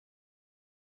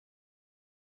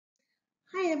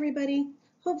Hi everybody.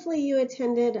 Hopefully you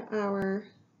attended our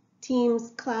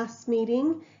Teams class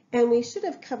meeting, and we should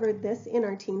have covered this in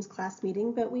our Teams class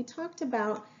meeting, but we talked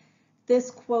about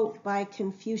this quote by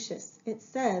Confucius. It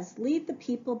says, "Lead the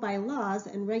people by laws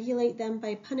and regulate them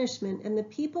by punishment, and the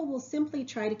people will simply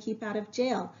try to keep out of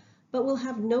jail, but will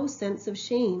have no sense of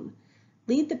shame.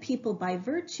 Lead the people by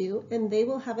virtue, and they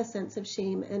will have a sense of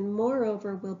shame, and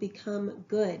moreover will become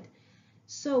good."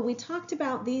 So we talked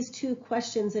about these two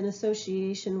questions in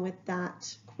association with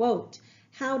that quote.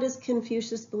 How does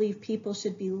Confucius believe people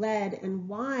should be led, and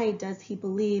why does he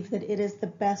believe that it is the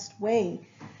best way?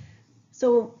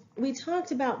 So we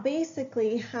talked about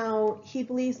basically how he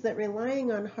believes that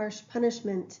relying on harsh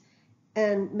punishment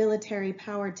and military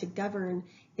power to govern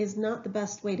is not the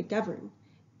best way to govern,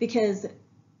 because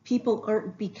people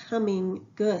aren't becoming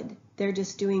good. They're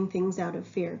just doing things out of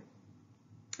fear.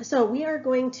 So we are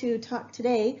going to talk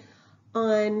today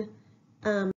on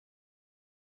thinker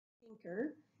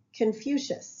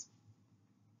Confucius.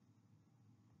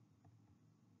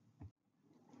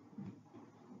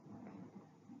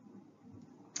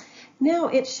 Now,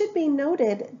 it should be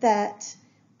noted that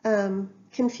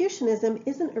Confucianism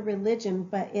isn't a religion,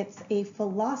 but it's a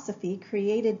philosophy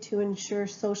created to ensure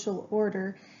social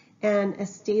order and a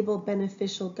stable,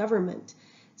 beneficial government.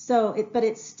 But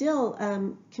it's still,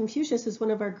 Confucius is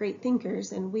one of our great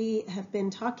thinkers, and we have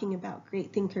been talking about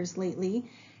great thinkers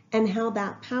lately and how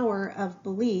that power of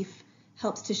belief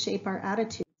helps to shape our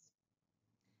attitudes.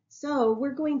 So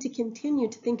we're going to continue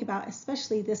to think about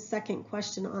especially this second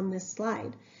question on this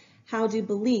slide. How do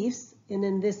beliefs, and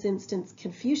in this instance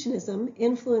Confucianism,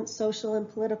 influence social and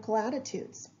political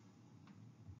attitudes?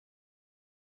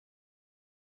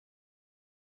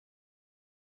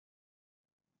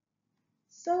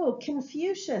 So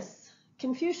Confucius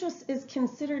is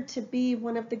considered to be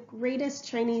one of the greatest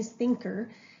Chinese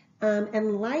thinker,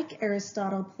 and like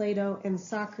Aristotle, Plato, and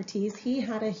Socrates, he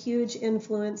had a huge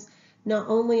influence not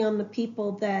only on the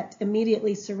people that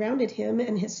immediately surrounded him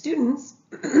and his students,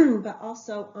 but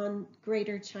also on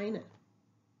Greater China.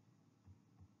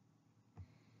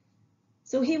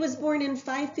 So he was born in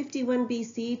 551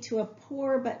 BC to a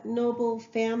poor but noble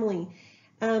family.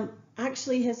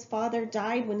 Actually, his father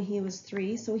died when he was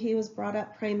 3, so he was brought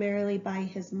up primarily by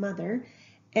his mother.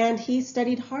 And he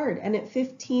studied hard, and at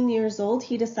 15 years old,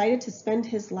 he decided to spend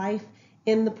his life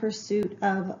in the pursuit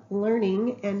of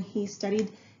learning, and he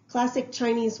studied classic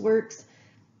Chinese works,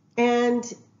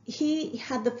 and he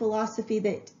had the philosophy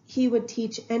that he would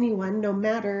teach anyone, no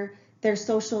matter their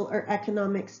social or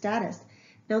economic status.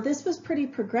 Now, this was pretty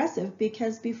progressive,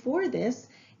 because before this,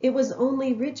 it was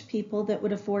only rich people that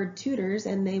would afford tutors,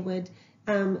 and they would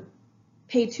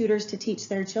pay tutors to teach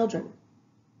their children.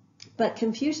 But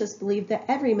Confucius believed that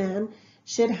every man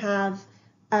should have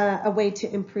a way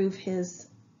to improve his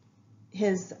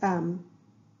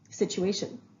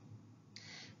situation.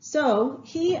 So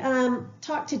he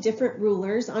talked to different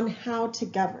rulers on how to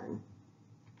govern.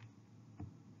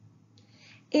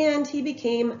 And he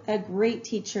became a great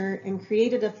teacher and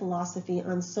created a philosophy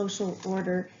on social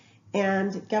order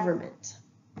and government.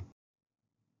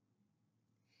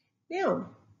 Now,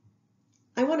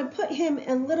 I want to put him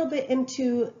a little bit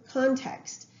into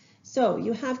context. So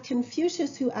you have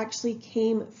Confucius, who actually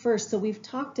came first. So we've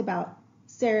talked about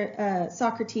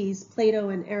Socrates, Plato,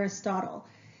 and Aristotle.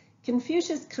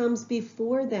 Confucius comes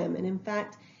before them, and in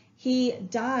fact, he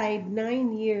died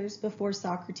 9 years before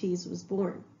Socrates was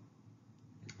born.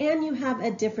 And you have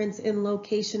a difference in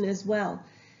location as well.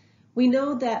 We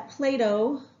know that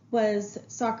Plato was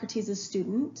Socrates'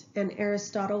 student, and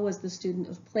Aristotle was the student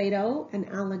of Plato, and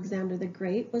Alexander the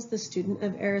Great was the student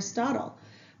of Aristotle.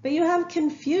 But you have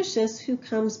Confucius, who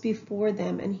comes before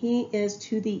them, and he is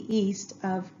to the east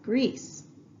of Greece.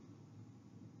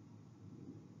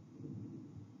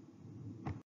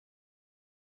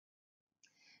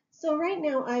 So right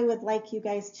now I would like you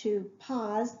guys to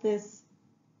pause this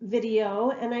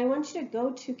video, and I want you to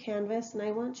go to Canvas, and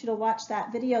I want you to watch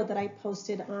that video that I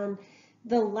posted on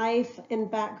the life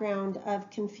and background of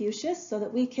Confucius, so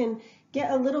that we can get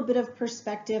a little bit of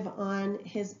perspective on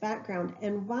his background.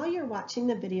 And while you're watching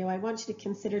the video, I want you to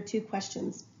consider 2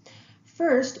 questions.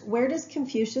 First, where does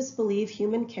Confucius believe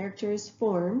human character is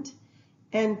formed?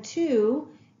 And 2,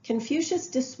 Confucius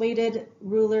dissuaded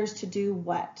rulers to do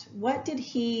what? What did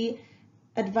he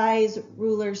advise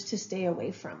rulers to stay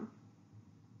away from?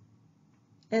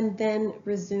 And then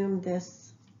resume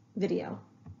this video.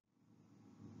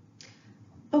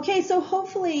 Okay, so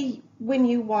hopefully when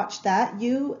you watched that,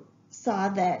 you saw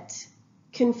that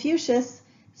Confucius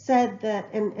said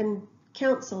that and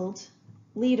counseled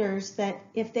leaders that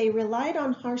if they relied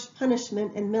on harsh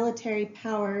punishment and military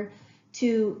power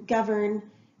to govern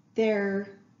their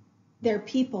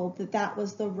people, that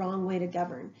was the wrong way to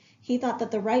govern. He thought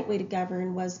that the right way to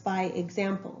govern was by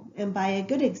example, and by a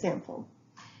good example.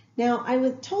 Now, I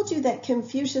told you that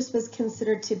Confucius was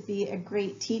considered to be a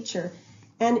great teacher.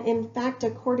 And in fact,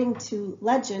 according to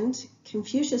legend,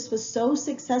 Confucius was so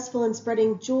successful in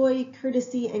spreading joy,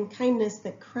 courtesy, and kindness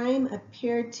that crime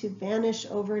appeared to vanish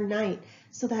overnight.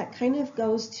 So that kind of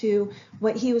goes to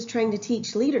what he was trying to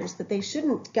teach leaders, that they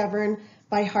shouldn't govern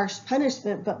by harsh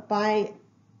punishment, but by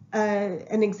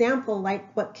an example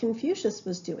like what Confucius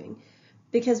was doing.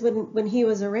 Because when he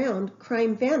was around,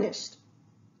 crime vanished.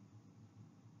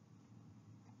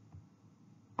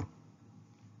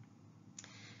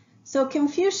 So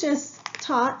Confucius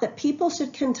taught that people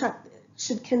should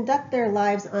conduct their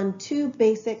lives on two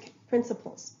basic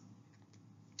principles.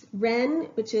 Ren,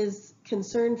 which is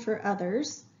concern for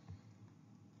others,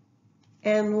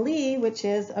 and Li, which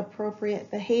is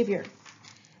appropriate behavior.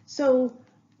 So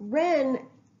Ren,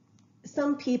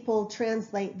 some people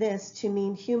translate this to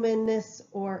mean humanness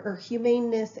or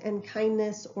humaneness and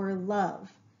kindness or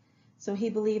love. So he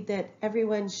believed that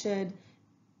everyone should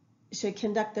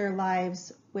conduct their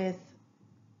lives with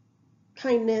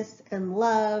kindness and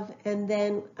love. And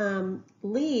then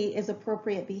Li is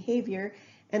appropriate behavior,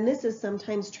 and this is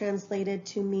sometimes translated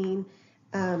to mean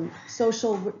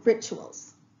social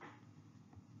rituals.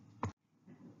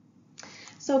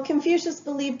 So Confucius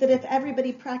believed that if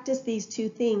everybody practiced these two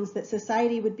things, that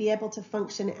society would be able to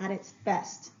function at its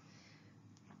best.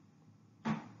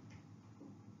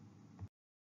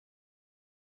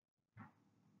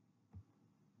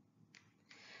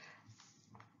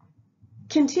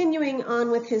 Continuing on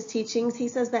with his teachings, he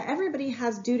says that everybody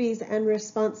has duties and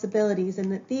responsibilities,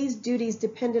 and that these duties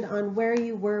depended on where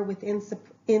you were within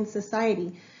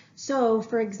society. So,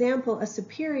 for example, a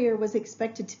superior was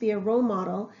expected to be a role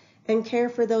model and care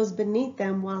for those beneath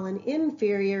them, while an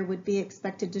inferior would be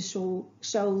expected to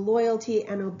show loyalty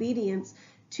and obedience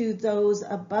to those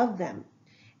above them.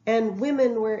 And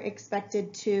women were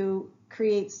expected to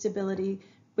create stability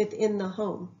within the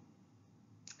home.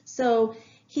 So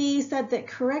he said that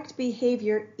correct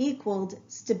behavior equaled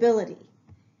stability.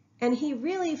 And he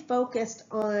really focused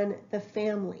on the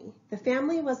family. The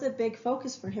family was a big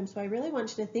focus for him. So I really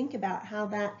want you to think about how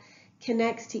that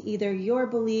connects to either your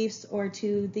beliefs or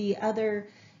to the other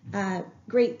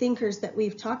great thinkers that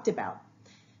we've talked about.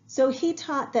 So he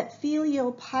taught that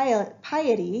filial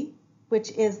piety,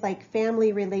 which is like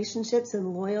family relationships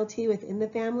and loyalty within the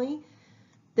family,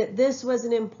 that this was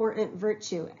an important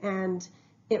virtue, and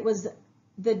it was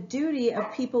the duty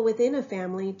of people within a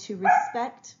family to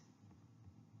respect,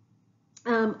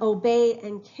 obey,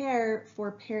 and care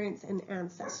for parents and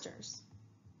ancestors.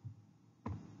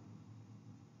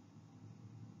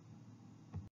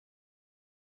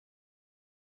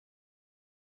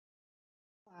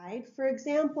 For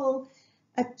example,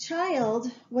 a child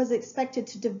was expected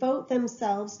to devote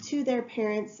themselves to their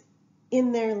parents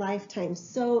in their lifetime.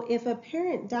 So if a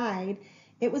parent died,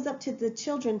 it was up to the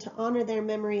children to honor their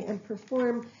memory and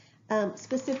perform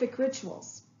specific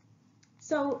rituals.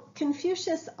 So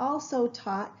Confucius also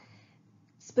taught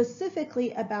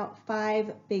specifically about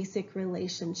 5 basic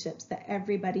relationships that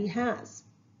everybody has.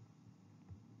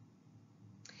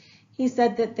 He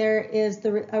said that there is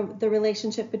the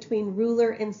relationship between ruler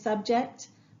and subject,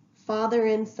 father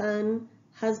and son,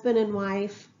 husband and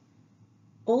wife,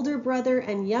 older brother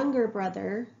and younger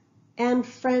brother, and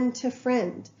friend to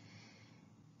friend.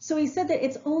 So he said that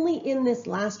it's only in this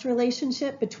last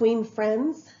relationship between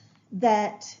friends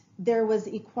that there was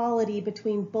equality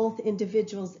between both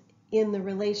individuals in the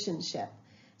relationship.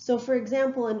 So for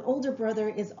example, an older brother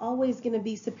is always going to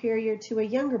be superior to a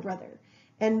younger brother,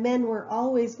 and men were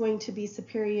always going to be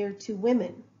superior to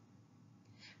women.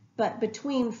 But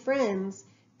between friends,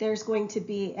 there's going to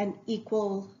be an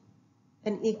equal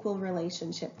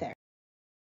relationship there.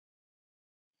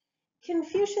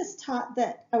 Confucius taught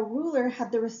that a ruler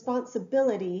had the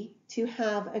responsibility to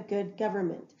have a good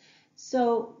government.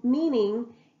 So, meaning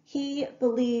he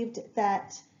believed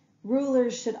that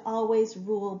rulers should always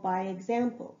rule by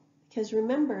example. Because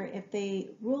remember, if they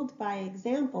ruled by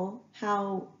example,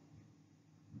 how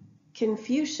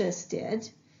Confucius did,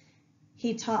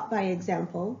 he taught by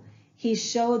example, he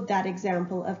showed that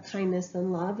example of kindness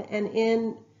and love, and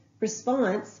in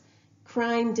response,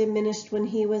 crime diminished when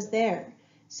he was there.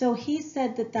 So he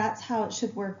said that that's how it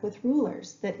should work with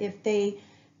rulers, that if they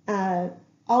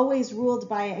always ruled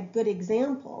by a good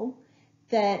example,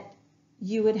 that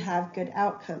you would have good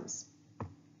outcomes.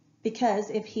 Because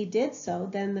if he did so,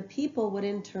 then the people would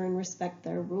in turn respect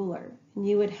their ruler, and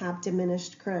you would have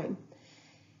diminished crime.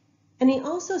 And he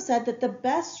also said that the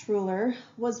best ruler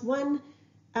was one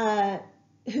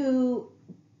who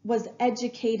was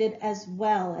educated as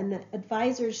well, and that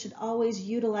advisors should always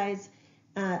utilize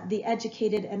the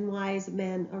educated and wise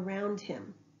men around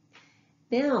him.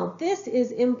 Now, this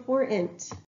is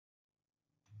important,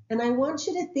 and I want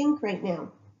you to think right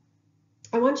now.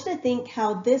 I want you to think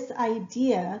how this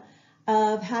idea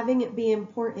of having it be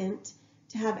important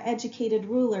to have educated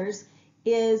rulers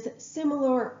is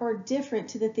similar or different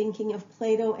to the thinking of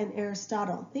Plato and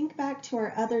Aristotle. Think back to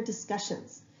our other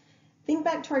discussions. Think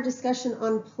back to our discussion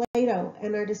on Plato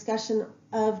and our discussion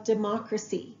of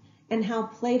democracy and how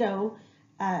Plato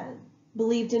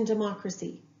believed in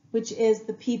democracy, which is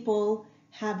the people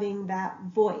having that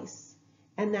voice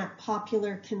and that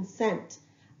popular consent.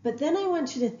 But then I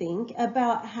want you to think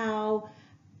about how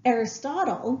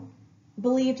Aristotle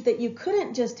believed that you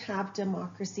couldn't just have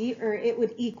democracy or it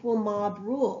would equal mob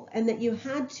rule, and that you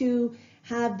had to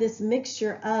have this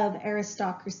mixture of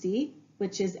aristocracy,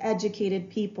 which is educated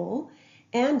people,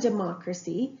 and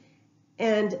democracy,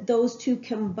 and those two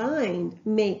combined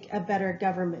make a better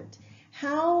government.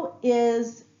 Who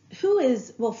is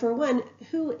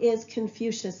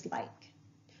Confucius like?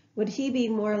 Would he be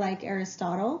more like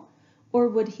Aristotle, or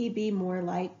would he be more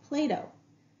like Plato?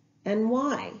 And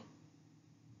why?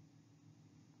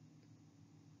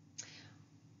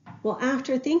 Well,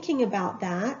 after thinking about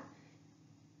that,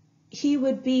 he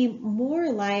would be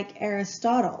more like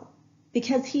Aristotle,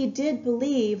 because he did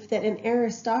believe that an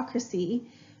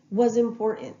aristocracy was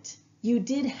important. You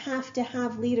did have to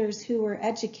have leaders who were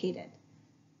educated.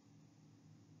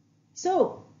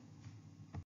 So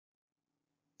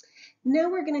now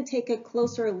we're going to take a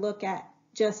closer look at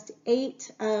just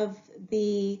 8 of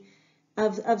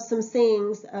some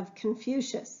sayings of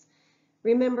Confucius.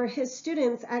 Remember, his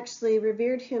students actually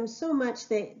revered him so much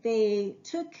that they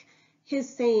took his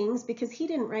sayings, because he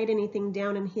didn't write anything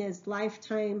down in his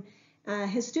lifetime.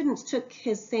 His students took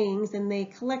his sayings and they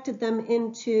collected them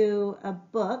into a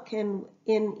book, and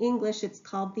in English it's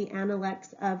called the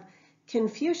Analects of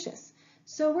Confucius.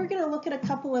 So we're going to look at a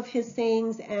couple of his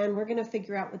sayings and we're going to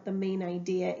figure out what the main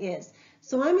idea is.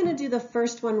 So I'm going to do the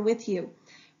first one with you.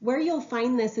 Where you'll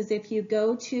find this is if you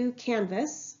go to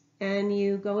Canvas and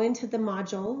you go into the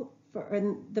module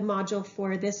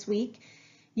for this week,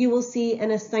 you will see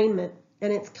an assignment,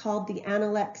 and it's called the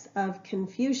Analects of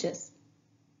Confucius.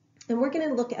 And we're going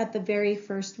to look at the very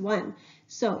first one.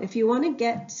 So if you want to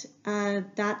get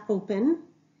that open,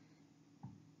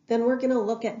 then we're going to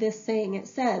look at this saying. It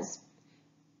says,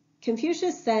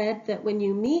 Confucius said that when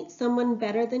you meet someone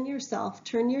better than yourself,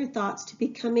 turn your thoughts to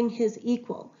becoming his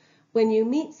equal. When you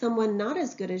meet someone not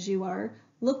as good as you are,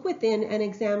 look within and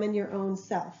examine your own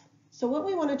self. So what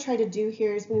we want to try to do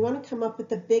here is we want to come up with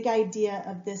the big idea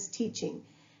of this teaching.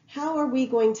 How are we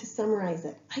going to summarize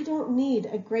it? I don't need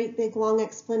a great big long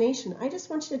explanation. I just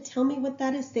want you to tell me what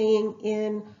that is saying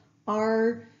in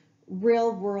our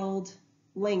real world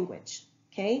language.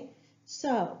 Okay?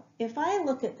 So if I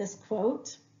look at this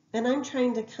quote and I'm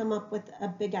trying to come up with a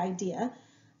big idea,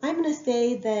 I'm going to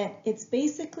say that it's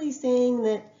basically saying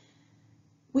that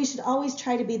we should always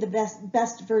try to be the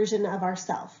best version of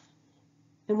ourselves.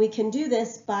 And we can do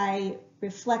this by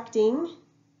reflecting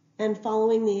and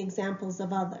following the examples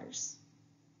of others.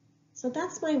 So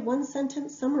that's my one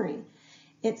sentence summary.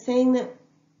 It's saying that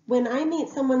when I meet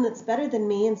someone that's better than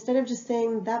me, instead of just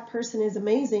saying that person is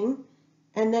amazing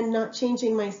and then not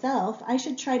changing myself, I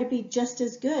should try to be just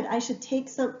as good. I should take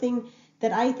something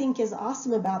that I think is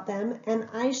awesome about them and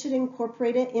I should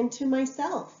incorporate it into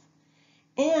myself.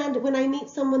 And when I meet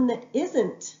someone that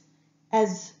isn't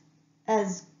as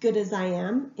good as I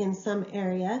am in some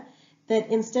area, that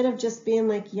instead of just being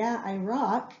like, yeah, I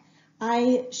rock,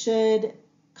 I should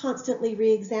constantly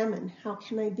re-examine, how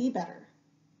can I be better?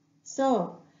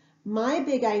 So my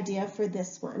big idea for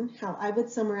this one, how I would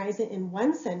summarize it in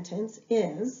one sentence,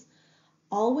 is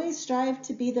always strive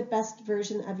to be the best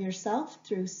version of yourself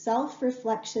through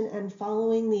self-reflection and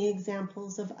following the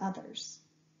examples of others.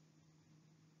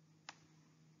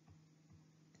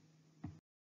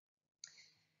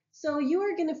 So you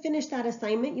are going to finish that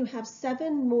assignment. You have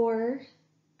 7 more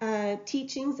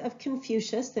teachings of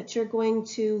Confucius that you're going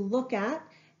to look at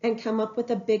and come up with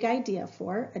a big idea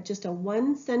for, just a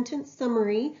one-sentence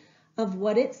summary of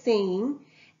what it's saying.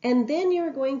 And then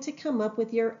you're going to come up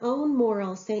with your own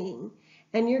moral saying.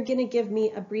 And you're going to give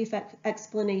me a brief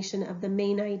explanation of the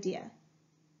main idea.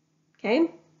 Okay?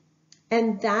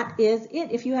 And that is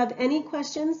it. If you have any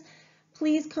questions,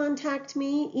 please contact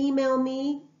me, email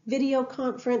me, video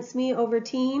conference me over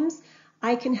Teams.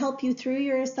 I can help you through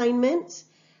your assignment.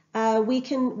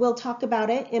 We'll talk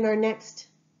about it in our next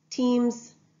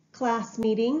Teams class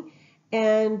meeting,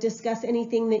 and discuss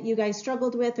anything that you guys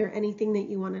struggled with or anything that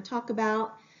you want to talk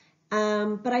about.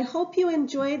 But I hope you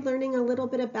enjoyed learning a little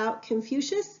bit about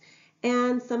Confucius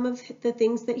and some of the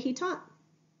things that he taught.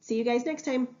 See you guys next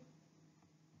time.